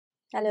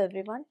Hello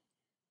everyone,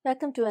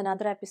 welcome to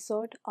another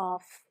episode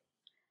of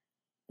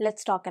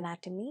Let's Talk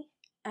Anatomy,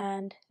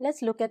 and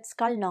let's look at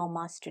skull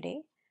normas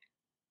today.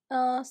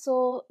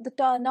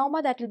 The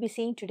norma that we'll be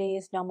seeing today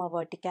is Norma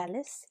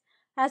Verticalis.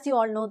 As you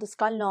all know, the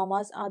skull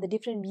normas are the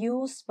different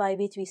views by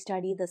which we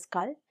study the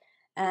skull,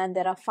 and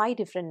there are 5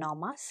 different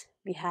normas.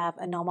 We have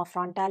a Norma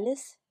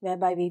Frontalis,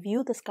 whereby we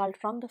view the skull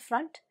from the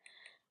front.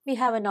 We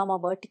have a Norma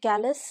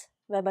Verticalis,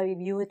 whereby we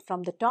view it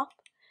from the top.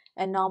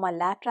 A Norma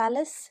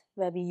Lateralis,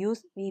 where we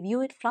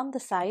view it from the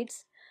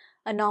sides,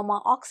 a Norma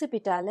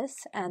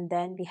Occipitalis, and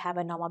then we have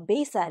a Norma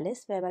Basalis,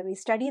 whereby we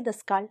study the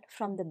skull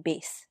from the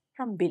base,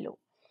 from below.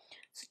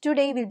 So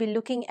today we'll be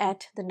looking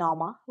at the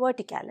Norma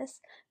Verticalis.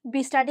 We'll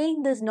be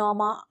studying this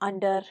norma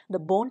under the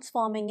bones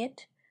forming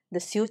it, the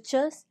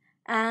sutures,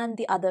 and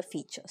the other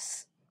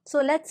features.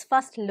 So let's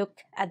first look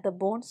at the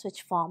bones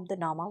which form the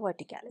Norma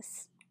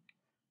Verticalis.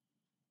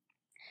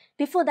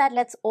 Before that,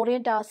 let's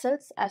orient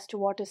ourselves as to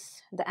what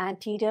is the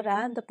anterior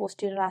and the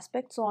posterior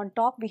aspect. So on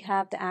top we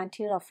have the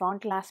anterior or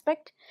frontal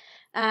aspect,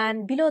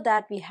 and below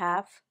that we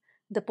have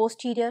the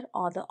posterior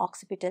or the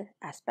occipital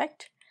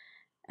aspect,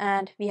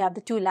 and we have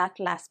the 2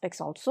 lateral aspects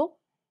also.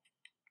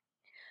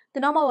 The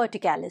Norma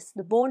Verticalis,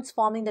 the bones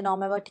forming the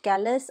Norma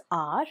Verticalis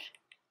are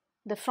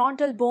the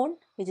frontal bone,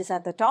 which is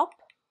at the top.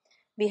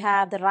 We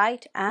have the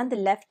right and the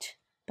left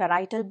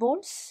parietal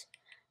bones.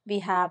 We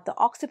have the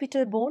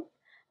occipital bone,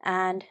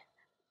 and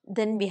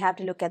then we have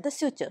to look at the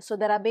suture. So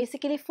there are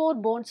basically 4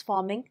 bones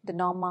forming the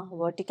Norma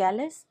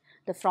Verticalis: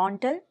 the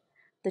frontal,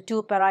 the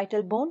 2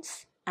 parietal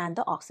bones, and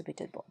the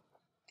occipital bone.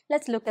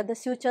 Let's look at the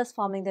sutures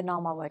forming the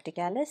Norma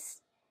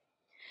Verticalis.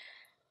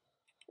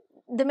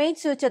 The main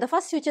suture, the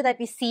first suture that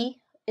we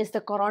see is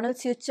the coronal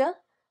suture.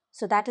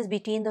 So that is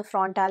between the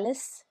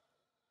frontalis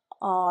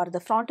or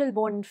the frontal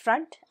bone in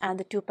front and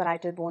the 2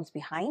 parietal bones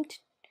behind.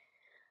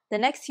 The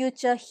next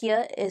suture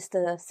here is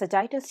the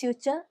sagittal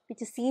suture,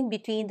 which is seen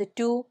between the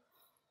 2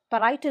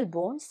 parietal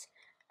bones,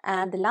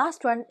 and the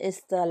last one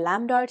is the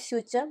lambdoid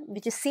suture,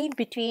 which is seen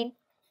between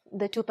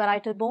the 2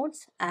 parietal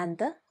bones and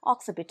the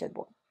occipital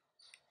bone.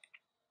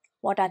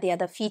 What are the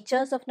other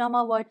features of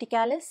Norma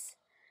Verticalis?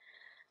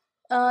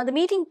 The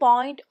meeting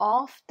point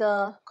of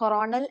the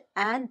coronal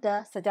and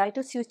the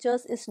sagittal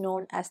sutures is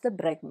known as the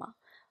bregma,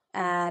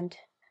 and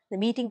the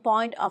meeting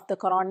point of the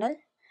the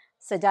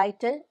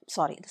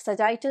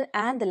sagittal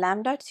and the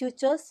lambdoid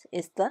sutures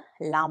is the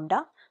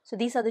lambda. So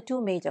these are the 2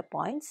 major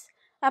points.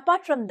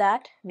 Apart from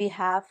that, we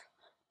have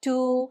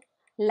 2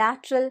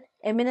 lateral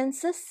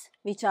eminences,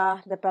 which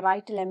are the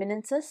parietal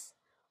eminences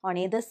on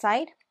either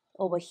side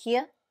over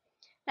here,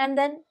 and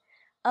then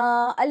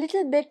a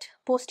little bit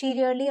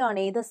posteriorly on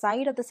either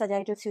side of the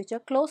sagittal suture,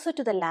 closer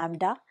to the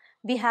lambda,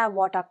 we have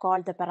what are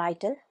called the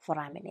Parietal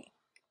Foraminae,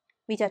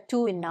 which are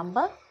 2 in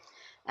number,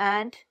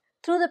 and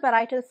through the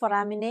Parietal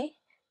Foraminae,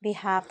 we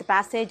have the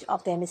passage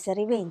of the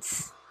emissary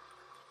veins.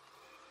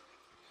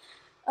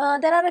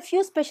 There are a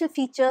few special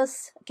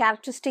features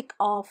characteristic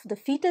of the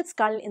fetal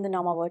skull in the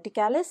Norma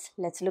Verticalis.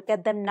 Let's look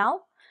at them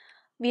now.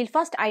 We'll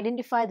first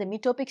identify the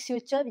Metopic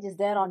Suture, which is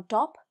there on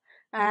top,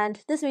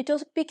 and this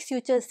Metopic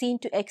Suture is seen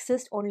to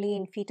exist only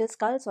in fetal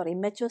skulls or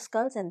immature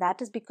skulls, and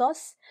that is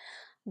because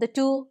the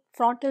 2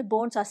 frontal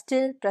bones are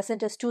still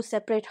present as 2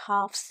 separate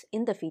halves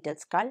in the fetal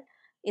skull.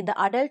 In the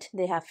adult,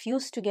 they have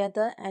fused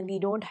together and we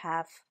don't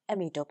have a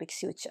Metopic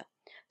Suture.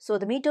 So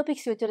the Metopic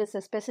Suture is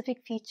a specific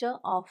feature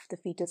of the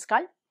fetal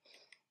skull.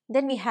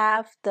 Then we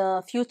have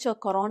the future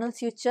coronal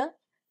suture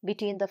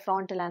between the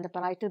frontal and the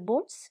parietal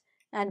bones,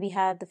 and we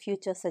have the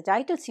future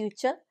sagittal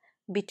suture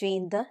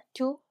between the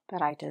 2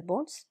 parietal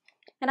bones.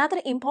 Another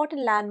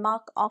important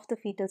landmark of the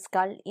fetal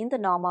skull in the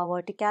Norma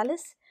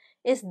Verticalis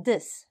is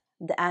this,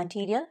 the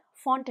anterior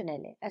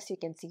fontanelle, as you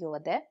can see over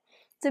there.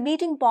 It's a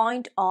meeting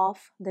point of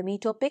the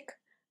metopic,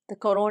 the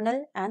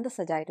coronal and the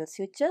sagittal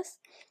sutures.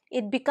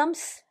 It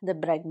becomes the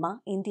bregma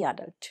in the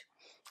adult.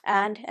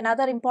 And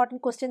another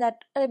important question,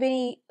 that a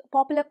very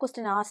popular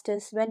question asked,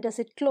 is when does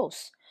it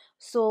close?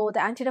 So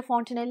the anterior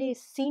fontanelle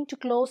is seen to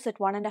close at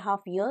 1.5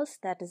 years,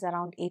 that is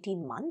around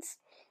 18 months.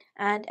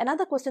 And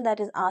another question that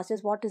is asked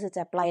is what is its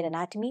applied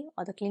anatomy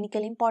or the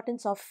clinical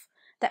importance of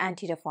the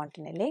anterior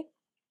fontanelle.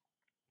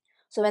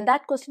 So when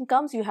that question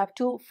comes, you have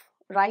to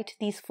write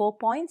these 4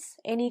 points.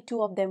 Any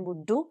 2 of them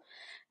would do.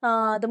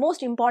 The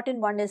most important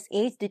one is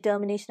age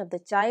determination of the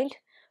child.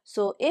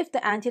 So if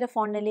the anterior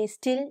fontanelle is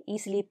still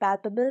easily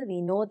palpable,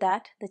 we know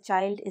that the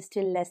child is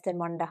still less than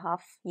 1.5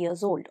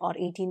 years old or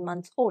 18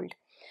 months old.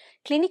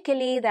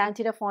 Clinically, the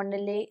anterior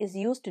fontanelle is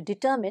used to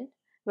determine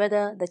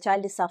whether the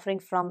child is suffering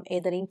from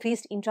either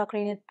increased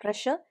intracranial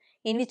pressure,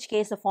 in which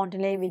case the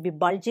fontanelle will be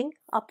bulging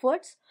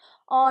upwards,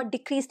 or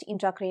decreased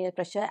intracranial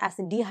pressure as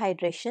in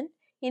dehydration,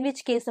 in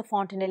which case the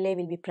fontanelle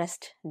will be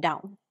pressed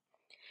down.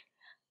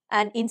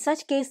 And in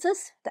such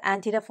cases, the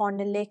anterior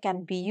fontanelle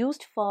can be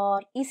used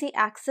for easy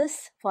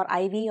access for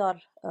IV or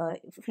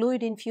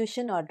fluid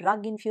infusion or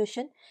drug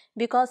infusion,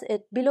 because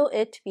below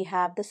it we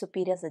have the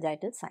superior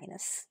sagittal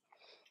sinus.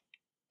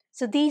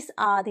 So these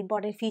are the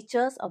important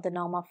features of the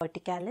Norma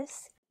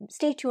Verticalis.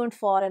 Stay tuned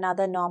for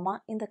another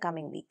Norma in the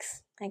coming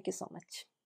weeks. Thank you so much.